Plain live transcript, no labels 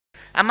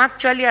I'm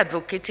actually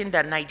advocating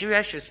that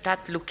Nigeria should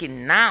start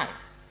looking now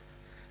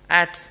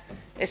at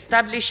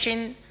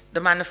establishing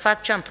the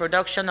manufacture and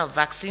production of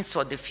vaccines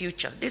for the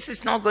future. This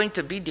is not going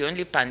to be the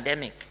only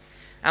pandemic.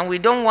 And we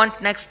don't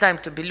want next time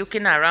to be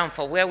looking around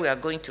for where we are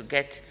going to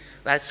get.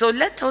 Right? So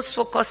let us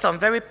focus on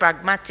very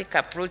pragmatic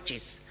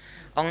approaches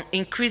on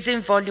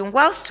increasing volume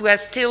whilst we are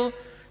still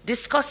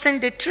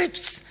discussing the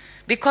TRIPS.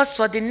 Because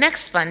for the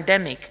next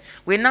pandemic,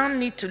 we now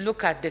need to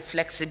look at the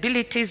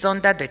flexibilities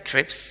under the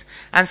TRIPS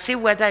and see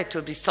whether it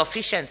will be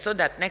sufficient so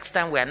that next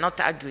time we are not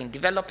arguing.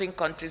 Developing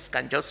countries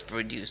can just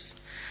produce.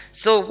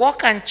 So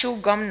walk and chew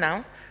gum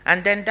now,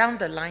 and then down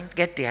the line,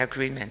 get the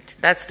agreement.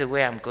 That's the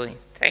way I'm going.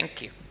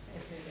 Thank you.